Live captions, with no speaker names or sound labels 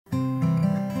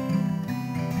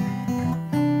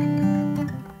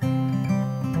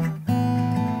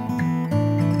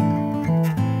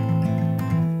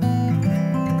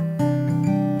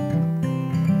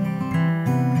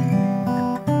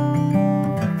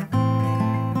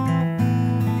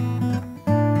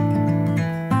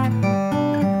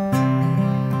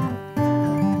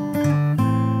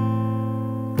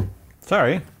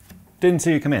Sorry, didn't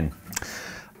see you come in.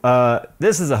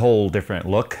 This is a whole different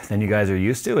look than you guys are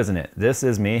used to, isn't it? This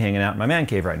is me hanging out in my man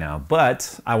cave right now,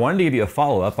 but I wanted to give you a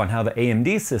follow-up on how the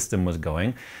AMD system was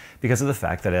going because of the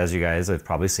fact that, as you guys have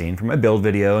probably seen from my build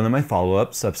video and then my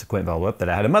follow-up, subsequent follow-up, that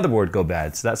I had a motherboard go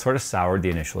bad, so that sort of soured the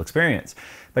initial experience.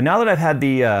 But now that I've had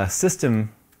the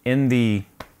system in the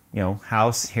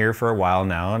house here for a while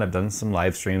now, and I've done some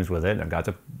live streams with it, I've got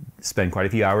to spend quite a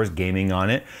few hours gaming on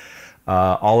it.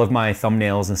 All of my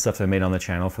thumbnails and stuff that I made on the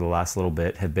channel for the last little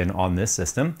bit have been on this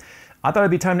system. I thought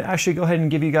it'd be time to actually go ahead and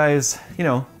give you guys, a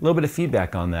little bit of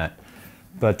feedback on that.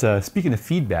 But speaking of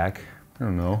feedback, I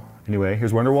don't know. Anyway,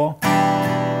 here's Wonderwall.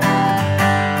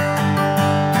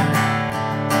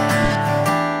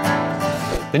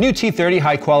 The new T30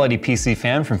 high-quality PC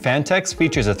fan from Fantex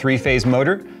features a 3-phase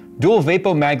motor, dual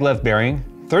Vapo maglev bearing,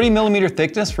 30mm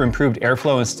thickness for improved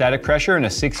airflow and static pressure, and a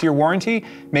 6-year warranty,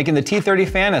 making the T30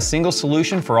 fan a single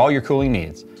solution for all your cooling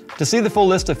needs. To see the full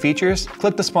list of features,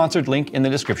 click the sponsored link in the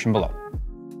description below.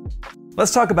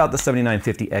 Let's talk about the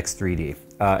 7950X3D.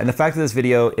 And the fact that this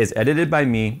video is edited by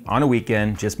me on a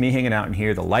weekend, just me hanging out in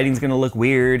here. The lighting's gonna look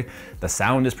weird. The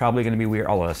sound is probably gonna be weird,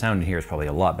 although the sound in here is probably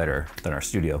a lot better than our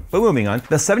studio. But moving on,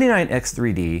 the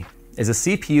 79X3D is a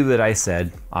CPU that I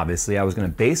said, obviously, I was gonna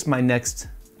base my next.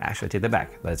 Actually, I take that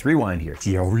back. Let's rewind here.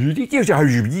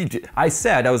 I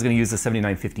said I was going to use the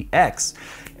 7950X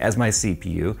as my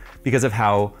CPU because of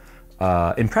how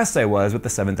impressed I was with the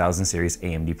 7000 series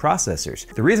AMD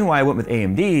processors. The reason why I went with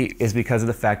AMD is because of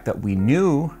the fact that we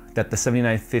knew that the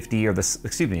 7950 or the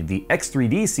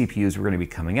X3D CPUs were going to be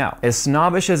coming out. As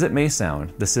snobbish as it may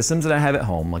sound, the systems that I have at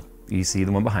home, like you see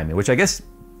the one behind me, which I guess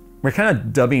we're kind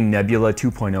of dubbing Nebula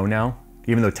 2.0 now.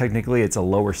 Even though technically it's a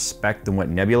lower spec than what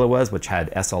Nebula was, which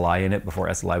had SLI in it before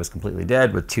SLI was completely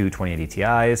dead, with two 2080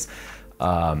 Ti's.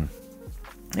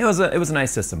 It was a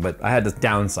nice system, but I had to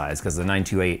downsize because the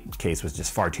 928 case was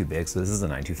just far too big, so this is a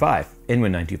 925,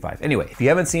 Inwin 925. Anyway, if you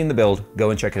haven't seen the build, go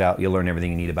and check it out. You'll learn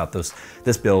everything you need about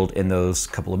this build in those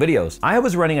couple of videos. I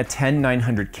was running a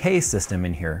 10900K system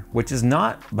in here, which is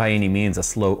not by any means a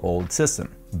slow old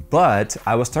system, but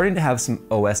I was starting to have some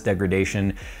OS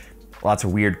degradation. Lots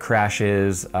of weird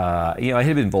crashes. I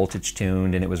had been voltage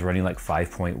tuned and it was running like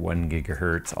 5.1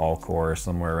 gigahertz all core,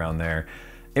 somewhere around there.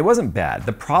 It wasn't bad.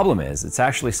 The problem is it's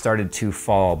actually started to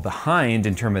fall behind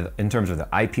in terms of the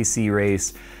IPC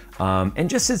race and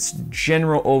just its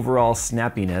general overall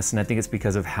snappiness. And I think it's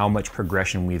because of how much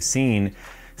progression we've seen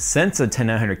since the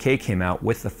 10900K came out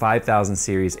with the 5000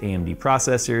 series AMD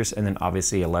processors, and then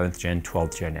obviously 11th gen,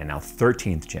 12th gen, and now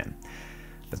 13th gen.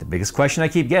 But the biggest question I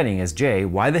keep getting is, Jay,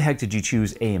 why the heck did you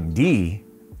choose AMD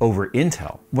over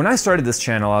Intel? When I started this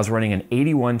channel, I was running an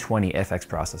 8120 FX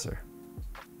processor.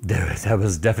 That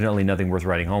was definitely nothing worth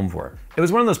writing home for. It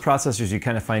was one of those processors you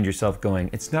kind of find yourself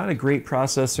going, it's not a great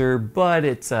processor, but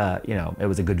it's, it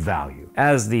was a good value.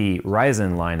 As the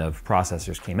Ryzen line of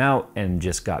processors came out and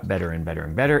just got better and better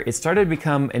and better, it started to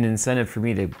become an incentive for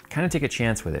me to kind of take a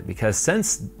chance with it, because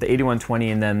since the 8120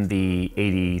 and then the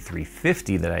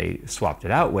 8350 that I swapped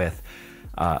it out with,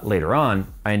 later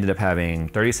on, I ended up having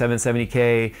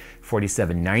 3770K,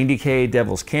 4790K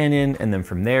Devil's Canyon, and then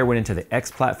from there went into the X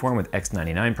platform with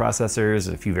X99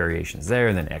 processors, a few variations there,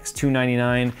 and then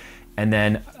X299. And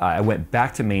then I went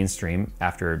back to mainstream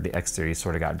after the X series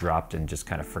sort of got dropped and just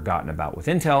kind of forgotten about with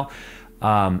Intel.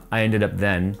 I ended up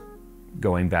then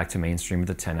going back to mainstream with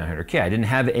the 10900K. I didn't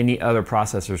have any other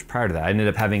processors prior to that. I ended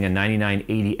up having a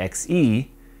 9980XE,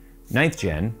 9th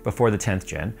gen, before the 10th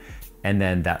gen. And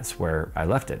then that's where I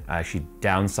left it. I actually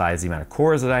downsized the amount of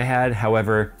cores that I had.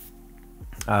 However,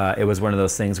 it was one of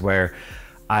those things where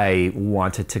I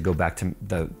wanted to go back to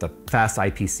the fast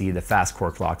IPC, the fast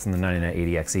core clocks, and the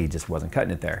 9980XE just wasn't cutting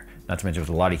it there. Not to mention it was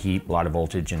a lot of heat, a lot of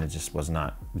voltage, and it just was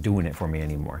not doing it for me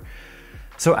anymore.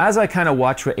 So as I kind of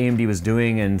watched what AMD was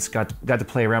doing and got to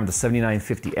play around with the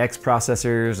 7950X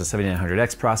processors, the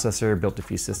 7900X processor, built a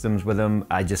few systems with them,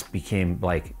 I just became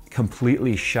like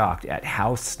completely shocked at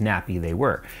how snappy they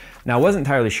were. Now, I wasn't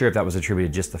entirely sure if that was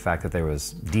attributed to just the fact that there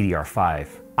was DDR5.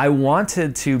 I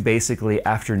wanted to basically,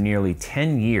 after nearly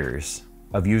 10 years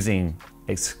of using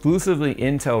exclusively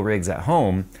Intel rigs at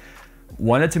home,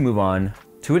 wanted to move on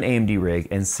to an AMD rig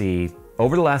and see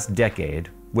over the last decade,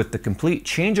 with the complete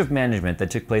change of management that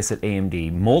took place at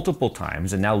AMD multiple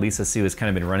times, and now Lisa Su has kind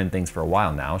of been running things for a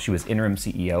while now. She was interim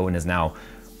CEO and is now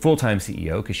full-time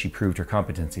CEO because she proved her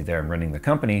competency there in running the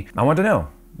company. I want to know,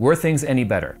 were things any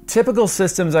better? Typical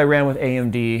systems I ran with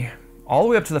AMD, all the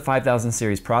way up to the 5000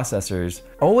 series processors,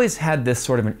 always had this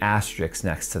sort of an asterisk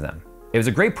next to them. It was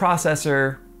a great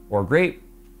processor or a great,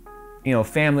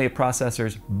 family of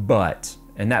processors, but,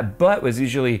 and that but was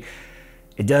usually,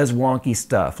 it does wonky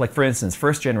stuff. Like for instance,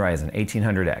 first gen Ryzen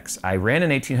 1800X. I ran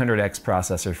an 1800X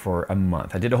processor for a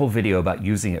month. I did a whole video about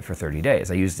using it for 30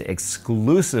 days. I used it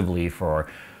exclusively for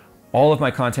all of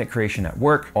my content creation at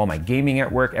work, all my gaming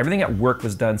at work, everything at work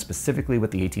was done specifically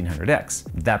with the 1800X.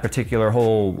 That particular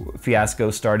whole fiasco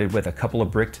started with a couple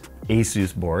of bricked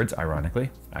Asus boards, ironically,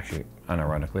 actually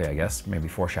unironically, I guess, maybe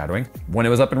foreshadowing. When it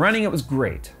was up and running, it was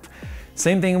great.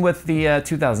 Same thing with the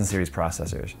 2000 series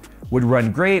processors. Would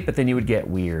run great, but then you would get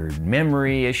weird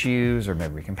memory issues or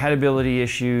memory compatibility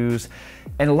issues.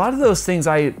 And a lot of those things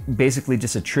I basically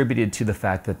just attributed to the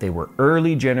fact that they were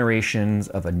early generations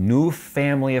of a new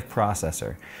family of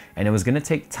processor. And it was gonna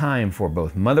take time for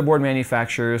both motherboard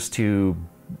manufacturers to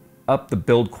up the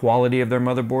build quality of their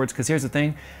motherboards. Because here's the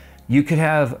thing, you could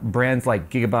have brands like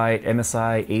Gigabyte,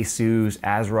 MSI, Asus,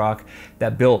 ASRock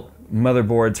that built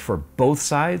motherboards for both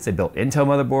sides. They built Intel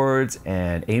motherboards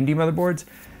and AMD motherboards.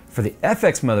 For the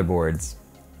FX motherboards,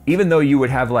 even though you would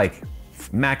have like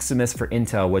Maximus for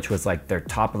Intel, which was like their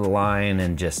top of the line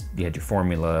and just, you had your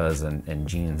formulas and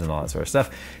genes and all that sort of stuff,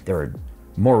 they were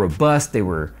more robust, they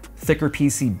were thicker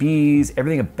PCBs,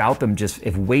 everything about them just,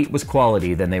 if weight was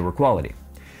quality, then they were quality.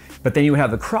 But then you would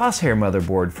have the Crosshair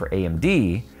motherboard for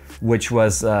AMD, which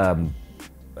was,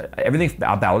 everything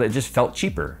about it just felt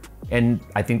cheaper. And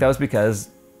I think that was because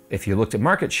if you looked at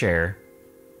market share,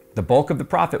 the bulk of the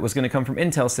profit was going to come from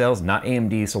Intel sales, not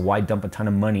AMD, so why dump a ton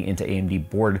of money into AMD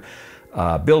board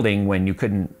building when you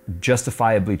couldn't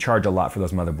justifiably charge a lot for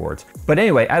those motherboards? But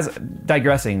anyway,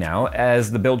 digressing now,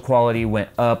 as the build quality went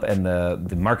up and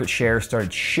the market share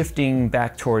started shifting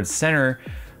back towards center,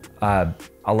 a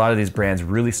lot of these brands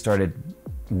really started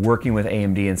working with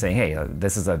AMD and saying, hey,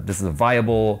 this is a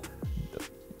viable,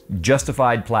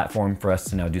 justified platform for us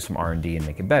to now do some R&D and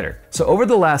make it better. So over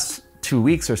the last 2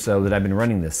 weeks or so that I've been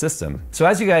running this system. So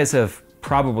as you guys have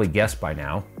probably guessed by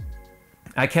now,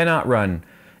 I cannot run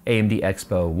AMD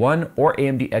Expo 1 or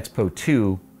AMD Expo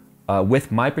 2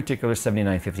 with my particular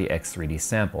 7950X 3D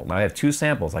sample. Now I have two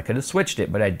samples. I could have switched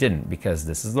it, but I didn't because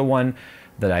this is the one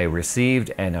that I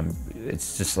received, and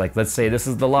it's just like, let's say this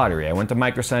is the lottery. I went to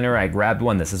Micro Center, I grabbed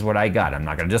one, this is what I got. I'm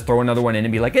not gonna just throw another one in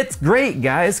and be like, it's great,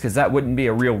 guys, because that wouldn't be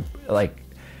a real, like,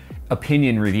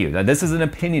 opinion review. Now this is an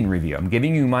opinion review. I'm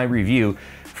giving you my review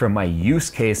from my use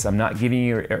case. I'm not giving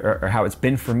you, or how it's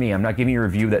been for me. I'm not giving you a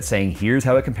review that's saying, here's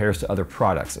how it compares to other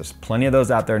products. There's plenty of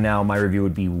those out there now. My review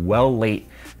would be well late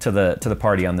to the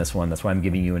party on this one. That's why I'm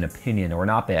giving you an opinion or an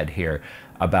op-ed here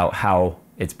about how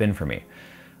it's been for me.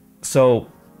 So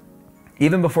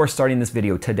even before starting this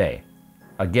video today,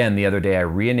 again, the other day I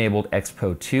re-enabled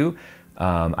Expo 2.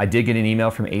 I did get an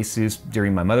email from Asus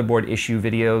during my motherboard issue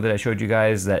video that I showed you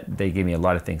guys that they gave me a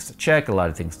lot of things to check, a lot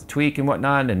of things to tweak and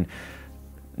whatnot, and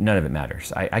none of it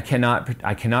matters. I cannot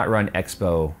run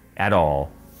Expo at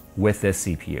all with this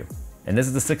CPU. And this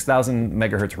is the 6000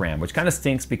 megahertz RAM, which kind of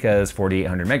stinks because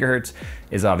 4800 megahertz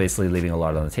is obviously leaving a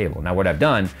lot on the table. Now what I've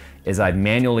done is I've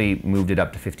manually moved it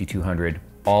up to 5200,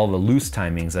 all the loose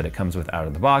timings that it comes with out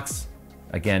of the box.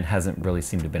 Again, hasn't really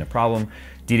seemed to have been a problem.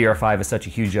 DDR5 is such a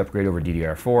huge upgrade over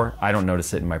DDR4. I don't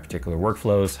notice it in my particular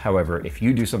workflows. However, if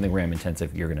you do something RAM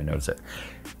intensive, you're gonna notice it.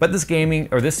 But this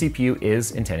CPU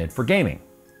is intended for gaming.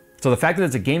 So the fact that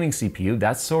it's a gaming CPU,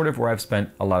 that's sort of where I've spent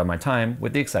a lot of my time,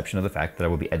 with the exception of the fact that I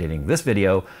will be editing this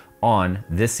video on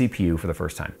this CPU for the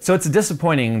first time. So it's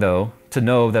disappointing though to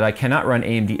know that I cannot run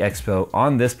AMD Expo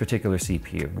on this particular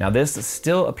CPU. Now this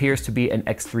still appears to be an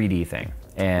X3D thing,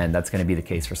 and that's gonna be the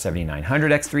case for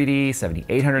 7900 X3D,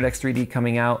 7800 X3D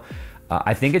coming out.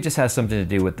 I think it just has something to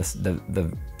do with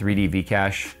the 3D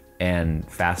V-cache and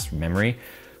fast memory.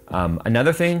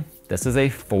 Another thing, this is a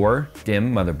 4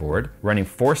 DIMM motherboard running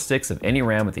 4 sticks of any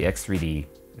RAM with the X3D.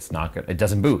 It's not good, it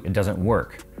doesn't boot, it doesn't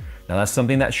work. Now that's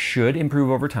something that should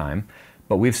improve over time,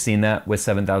 but we've seen that with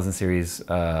 7000 series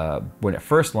when it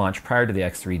first launched prior to the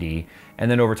X3D,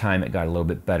 and then over time it got a little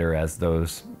bit better as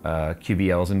those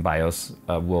QBLs and BIOS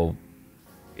will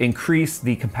increase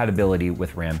the compatibility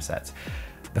with RAM sets.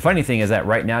 The funny thing is that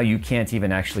right now you can't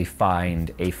even actually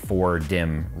find a 4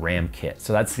 DIMM RAM kit.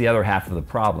 So that's the other half of the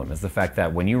problem, is the fact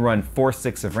that when you run 4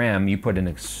 sticks of RAM, you put an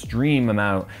extreme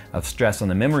amount of stress on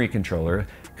the memory controller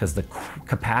because the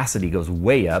capacity goes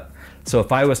way up. So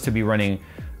if I was to be running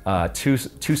two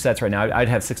sets right now, I'd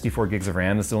have 64 gigs of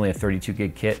RAM. This is only a 32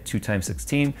 gig kit,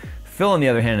 2x16. Phil, on the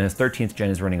other hand, in his 13th gen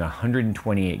is running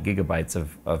 128 gigabytes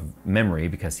of memory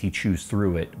because he chews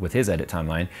through it with his edit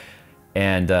timeline.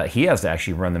 And he has to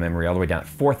actually run the memory all the way down at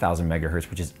 4000 megahertz,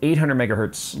 which is 800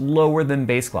 megahertz slower than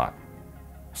base clock.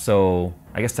 So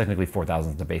I guess technically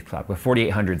 4000 is the base clock, but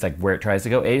 4800 is like where it tries to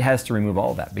go. It has to remove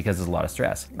all of that because there's a lot of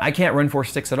stress. I can't run 4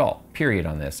 sticks at all, period,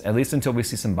 on this, at least until we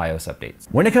see some BIOS updates.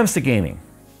 When it comes to gaming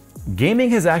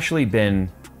has actually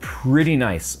been pretty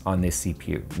nice on this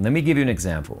CPU. Let me give you an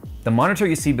example. The monitor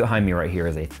you see behind me right here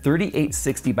is a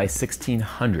 3860 by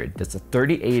 1600. That's a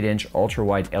 38-inch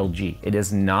ultra-wide LG. It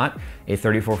is not a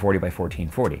 3440 by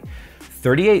 1440.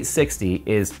 3860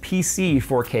 is PC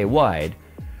 4K wide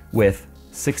with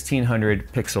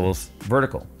 1600 pixels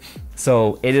vertical.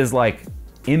 So it is like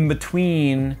in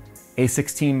between a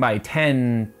 16 by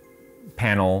 10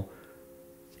 panel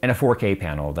and a 4K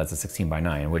panel that's a 16 by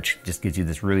 9, which just gives you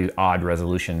this really odd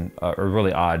resolution or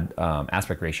really odd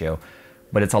aspect ratio.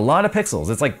 But it's a lot of pixels.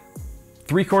 It's like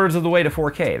 3/4 of the way to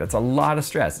 4K. That's a lot of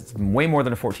stress. It's way more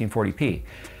than a 1440p.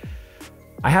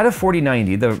 I had a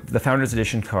 4090, the Founders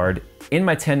Edition card, in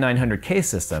my 10900K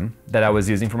system that I was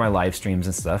using for my live streams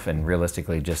and stuff, and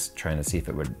realistically just trying to see if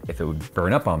it would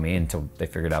burn up on me until they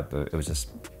figured out that it was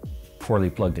just poorly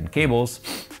plugged in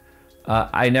cables.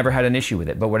 I never had an issue with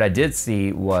it, but what I did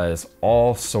see was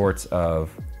all sorts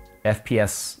of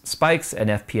FPS spikes and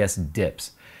FPS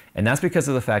dips. And that's because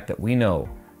of the fact that we know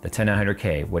the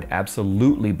 10900K would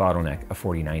absolutely bottleneck a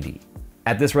 4090.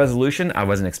 At this resolution, I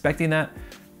wasn't expecting that,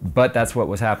 but that's what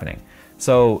was happening.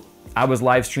 So I was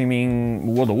live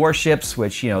streaming World of Warships,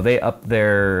 which, you know, they upped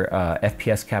their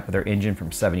FPS cap of their engine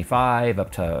from 75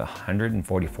 up to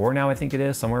 144 now, I think it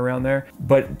is, somewhere around there.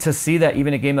 But to see that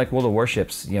even a game like World of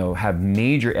Warships, you know, have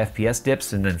major FPS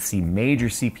dips and then see major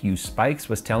CPU spikes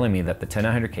was telling me that the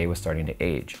 10900K was starting to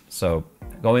age. So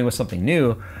going with something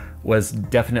new was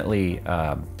definitely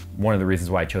one of the reasons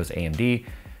why I chose AMD.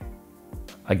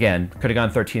 Again, could have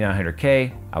gone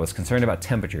 13900K. I was concerned about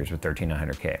temperatures with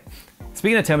 13900K.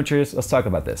 Speaking of temperatures, let's talk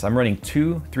about this. I'm running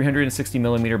two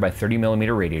 360mm by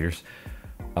 30mm radiators,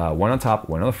 one on top,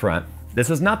 one on the front. This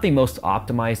is not the most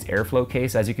optimized airflow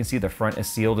case. As you can see, the front is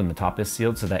sealed and the top is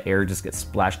sealed, so that air just gets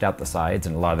splashed out the sides,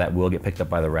 and a lot of that will get picked up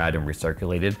by the rad and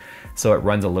recirculated. So it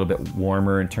runs a little bit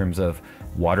warmer in terms of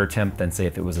water temp than, say,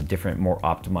 if it was a different, more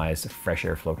optimized fresh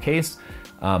airflow case.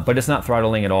 But it's not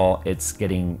throttling at all. It's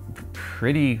getting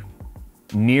pretty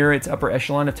near its upper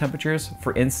echelon of temperatures.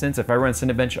 For instance, if I run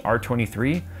Cinebench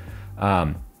R23,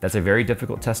 that's a very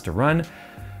difficult test to run.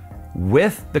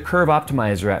 With the curve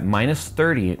optimizer at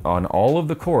 -30 on all of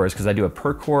the cores, because I do a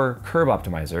per core curve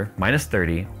optimizer,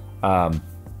 -30,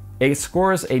 it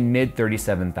scores a mid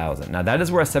 37,000. Now that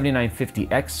is where a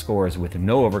 7950X scores with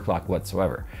no overclock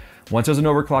whatsoever. Once there's an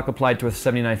overclock applied to a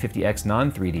 7950X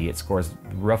non-3D, it scores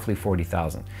roughly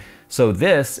 40,000. So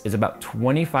this is about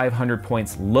 2,500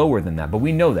 points lower than that, but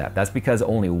we know that. That's because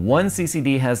only one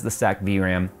CCD has the stacked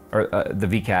VRAM, or the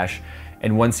Vcache,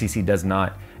 and one CC does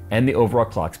not, and the overall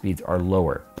clock speeds are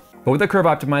lower. But with the curve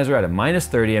optimizer at a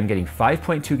 -30, I'm getting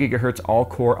 5.2 gigahertz all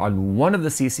core on one of the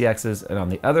CCXs, and on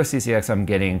the other CCX, I'm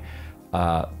getting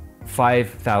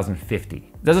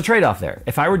 5,050. There's a trade-off there.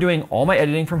 If I were doing all my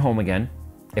editing from home again,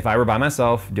 if I were by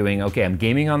myself doing, okay, I'm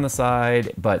gaming on the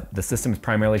side, but the system is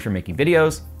primarily for making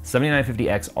videos,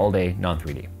 7950X all day,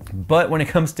 non-3D. But when it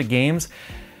comes to games,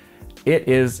 it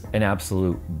is an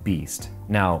absolute beast.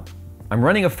 Now, I'm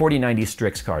running a 4090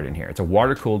 Strix card in here. It's a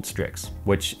water-cooled Strix,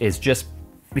 which is just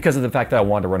because of the fact that I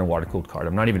wanted to run a water-cooled card.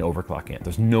 I'm not even overclocking it.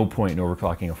 There's no point in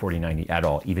overclocking a 4090 at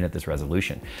all, even at this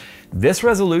resolution. This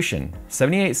resolution,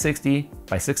 7860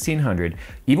 by 1600,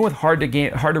 even with hard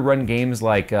to run games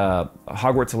like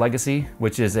Hogwarts Legacy,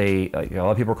 which is a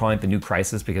lot of people are calling it the new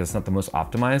Crisis because it's not the most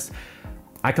optimized.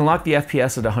 I can lock the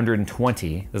FPS at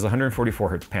 120. There's a 144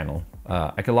 hertz panel.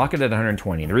 I can lock it at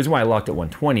 120. The reason why I locked it at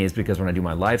 120 is because when I do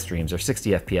my live streams, they're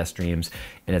 60 FPS streams,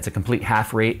 and it's a complete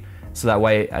half rate. So that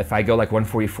way, if I go like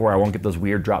 144, I won't get those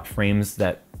weird drop frames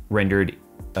that rendered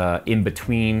in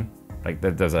between. Like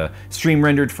there's a stream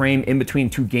rendered frame in between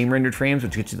two game rendered frames,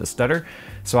 which gets you the stutter.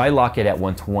 So I lock it at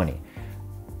 120.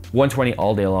 120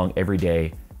 all day long, every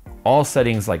day. All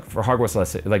settings, like for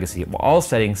Hogwarts Legacy, all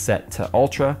settings set to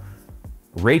ultra,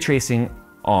 ray tracing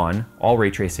on, all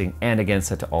ray tracing, and again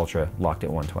set to ultra, locked at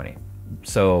 120.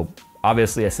 So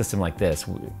obviously a system like this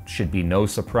should be no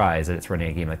surprise that it's running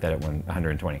a game like that at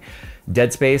 120.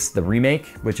 Dead Space, the remake,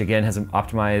 which again has an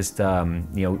optimized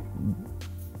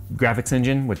graphics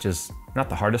engine, which is not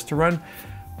the hardest to run.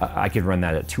 I could run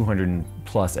that at 200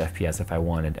 plus FPS if I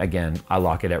wanted. Again, I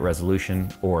lock it at resolution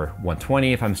or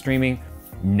 120 if I'm streaming.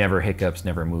 Never hiccups,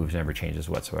 never moves, never changes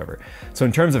whatsoever. So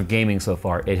in terms of gaming so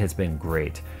far, it has been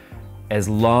great, as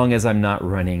long as I'm not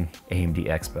running AMD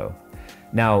Expo.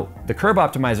 Now, the curve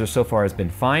optimizer so far has been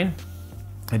fine.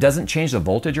 It doesn't change the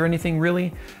voltage or anything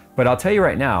really, but I'll tell you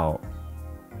right now,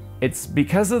 It's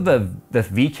because of the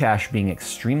V-cache being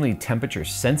extremely temperature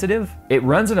sensitive, it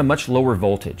runs at a much lower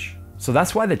voltage. So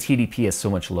that's why the TDP is so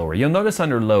much lower. You'll notice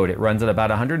under load, it runs at about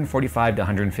 145 to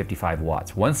 155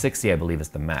 watts. 160, I believe, is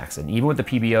the max. And even with the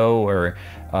PBO or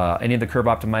any of the curve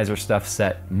optimizer stuff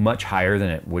set much higher than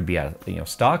it would be at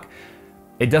stock,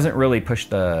 it doesn't really push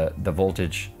the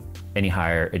voltage any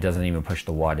higher. It doesn't even push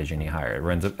the wattage any higher. It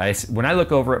runs. When I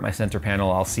look over at my center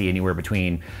panel, I'll see anywhere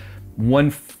between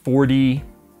 140,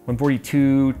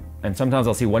 142, and sometimes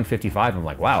I'll see 155. I'm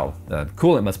like, wow, the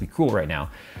coolant must be cool right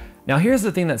now. Now here's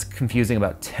the thing that's confusing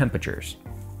about temperatures.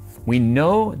 We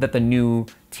know that the new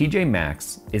TJ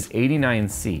Maxx is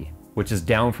 89C, which is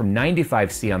down from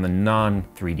 95C on the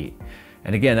non-3D.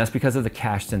 And again, that's because of the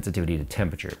cache sensitivity to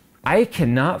temperature. I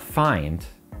cannot find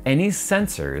any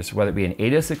sensors, whether it be an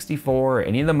 864 or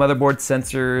any of the motherboard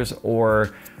sensors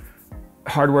or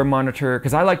hardware monitor,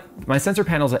 because I like my sensor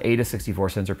panel's an 864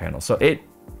 sensor panel, so it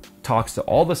talks to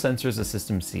all the sensors the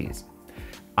system sees.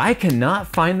 I cannot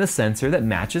find the sensor that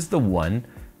matches the one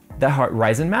that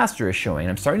Ryzen Master is showing.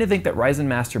 I'm starting to think that Ryzen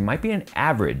Master might be an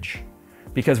average,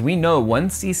 because we know one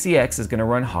CCX is going to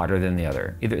run hotter than the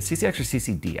other. Either CCX or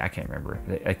CCD, I can't remember.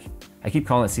 I keep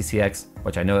calling it CCX,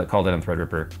 which I know that called it on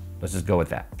Threadripper. Let's just go with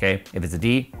that, okay? If it's a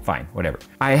D, fine, whatever.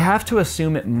 I have to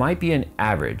assume it might be an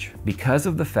average because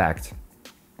of the fact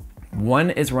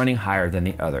one is running higher than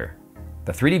the other.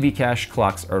 The 3D V-cache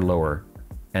clocks are lower,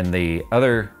 and the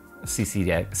other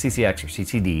CCX or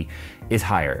CCD is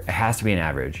higher. It has to be an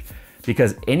average,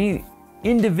 because any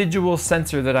individual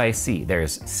sensor that I see,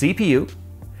 there's CPU,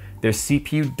 there's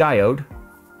CPU diode,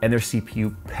 and there's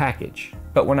CPU package.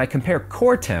 But when I compare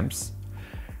core temps,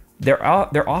 they're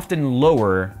often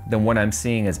lower than what I'm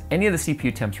seeing as any of the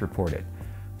CPU temps reported.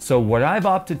 So what I've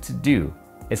opted to do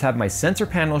is have my sensor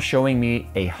panel showing me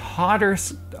a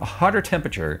hotter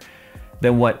temperature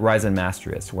than what Ryzen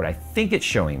Master is. What I think it's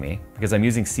showing me, because I'm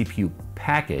using CPU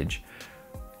package,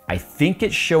 I think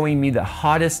it's showing me the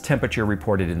hottest temperature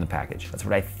reported in the package. That's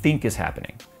what I think is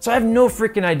happening. So I have no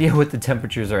freaking idea what the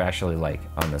temperatures are actually like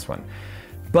on this one.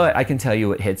 But I can tell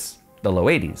you it hits the low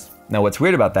 80s. Now what's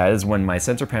weird about that is when my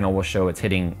sensor panel will show it's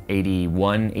hitting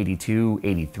 81, 82,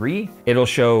 83, it'll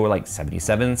show like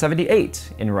 77,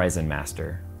 78 in Ryzen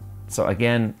Master. So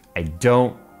again, I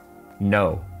don't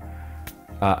know.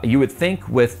 You would think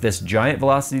with this giant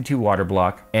Velocity 2 water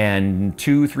block and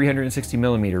two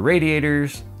 360mm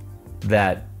radiators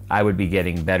that I would be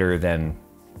getting better than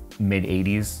mid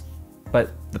 80s.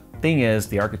 But the thing is,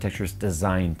 the architecture is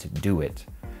designed to do it.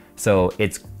 So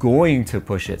it's going to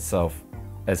push itself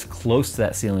as close to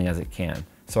that ceiling as it can.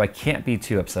 So I can't be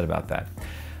too upset about that.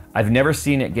 I've never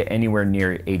seen it get anywhere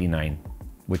near 89,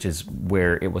 which is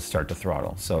where it would start to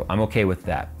throttle. So I'm okay with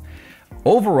that.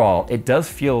 Overall, it does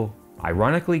feel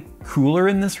ironically cooler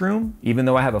in this room, even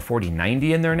though I have a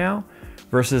 4090 in there now,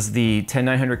 versus the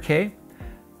 10900K,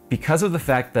 because of the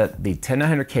fact that the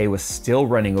 10900K was still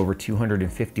running over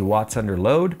 250 watts under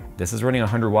load. This is running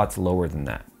 100 watts lower than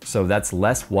that. So that's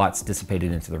less watts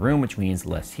dissipated into the room, which means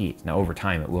less heat. Now over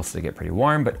time, it will still get pretty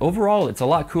warm, but overall, it's a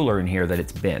lot cooler in here than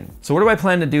it's been. So what do I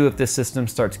plan to do if this system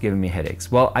starts giving me headaches?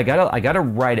 Well, I gotta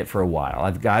ride it for a while.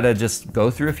 I've gotta just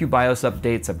go through a few BIOS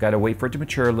updates. I've gotta wait for it to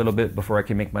mature a little bit before I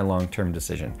can make my long-term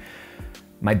decision.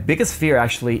 My biggest fear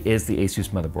actually is the Asus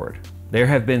motherboard. There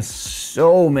have been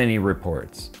so many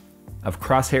reports of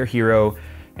Crosshair Hero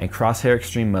and Crosshair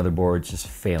Extreme motherboards just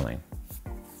failing.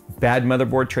 Bad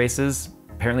motherboard traces,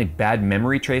 apparently bad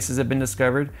memory traces have been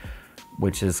discovered,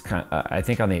 which is I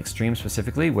think on the Extreme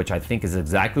specifically, which I think is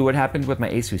exactly what happened with my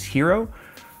Asus Hero.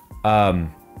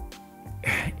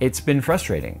 It's been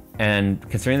frustrating, and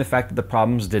considering the fact that the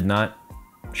problems did not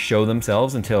show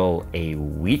themselves until a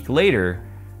week later,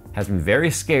 has me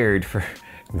very scared for,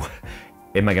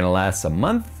 am I gonna last a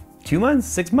month, 2 months,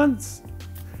 6 months?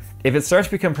 If it starts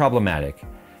to become problematic,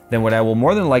 then what I will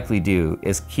more than likely do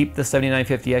is keep the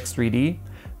 7950X 3D,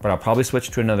 but I'll probably switch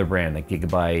to another brand like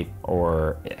Gigabyte,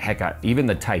 or heck, even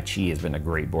the Tai Chi has been a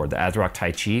great board, the ASRock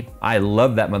Tai Chi. I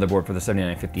love that motherboard for the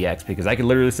 7950X because I could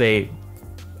literally say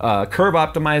curve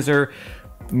optimizer,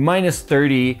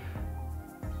 -30,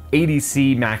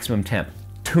 ADC maximum temp,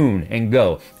 tune and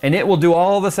go. And it will do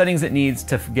all the settings it needs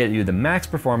to get you the max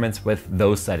performance with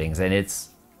those settings, and it's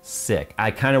sick.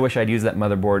 I kind of wish I'd used that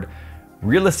motherboard.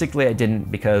 Realistically, I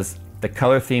didn't, because the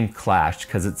color theme clashed,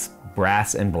 because it's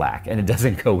brass and black and it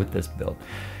doesn't go with this build.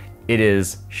 It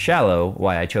is shallow,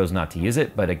 why I chose not to use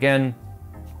it, but again,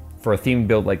 for a themed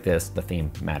build like this, the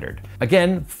theme mattered.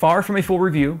 Again, far from a full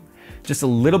review, just a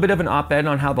little bit of an op-ed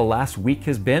on how the last week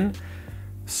has been.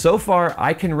 So far,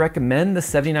 I can recommend the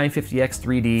 7950X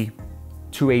 3D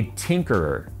to a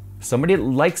tinkerer. somebody that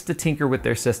likes to tinker with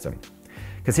their system.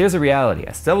 Because here's the reality,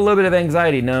 I still have a little bit of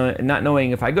anxiety not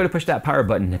knowing if I go to push that power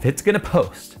button, if it's gonna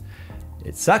post.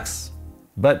 It sucks,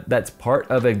 but that's part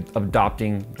of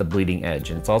adopting the bleeding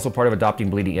edge. And it's also part of adopting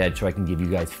bleeding edge so I can give you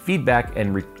guys feedback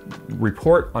and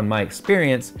report on my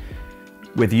experience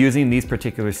with using these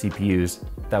particular CPUs.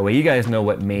 That way you guys know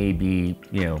what may be,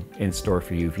 in store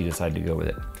for you if you decide to go with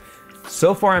it.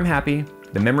 So far I'm happy.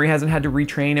 The memory hasn't had to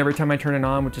retrain every time I turn it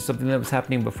on, which is something that was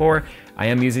happening before. I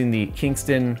am using the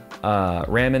Kingston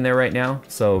RAM in there right now,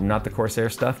 so not the Corsair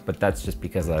stuff, but that's just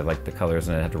because I like the colors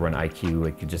and I have to run iQ.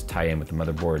 It could just tie in with the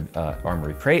motherboard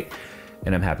Armory crate,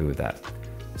 and I'm happy with that.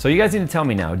 So you guys need to tell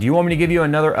me now, do you want me to give you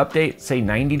another update, say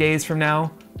 90 days from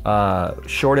now,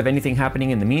 short of anything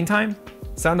happening in the meantime?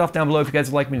 Sound off down below if you guys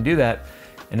would like me to do that.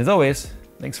 And as always,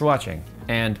 thanks for watching.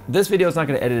 And this video is not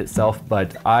gonna edit itself,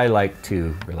 but I like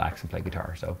to relax and play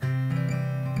guitar, so.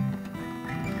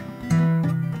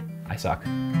 I suck.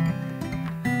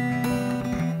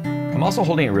 I'm also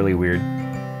holding it really weird.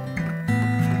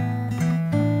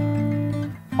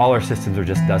 All our systems are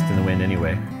just dust in the wind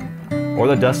anyway. Or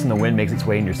the dust in the wind makes its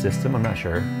way in your system, I'm not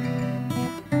sure.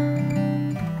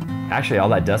 Actually, all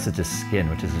that dust is just skin,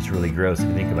 which is just really gross if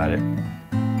you think about it.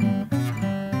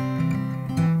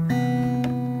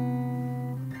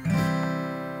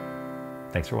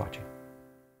 Thanks for watching.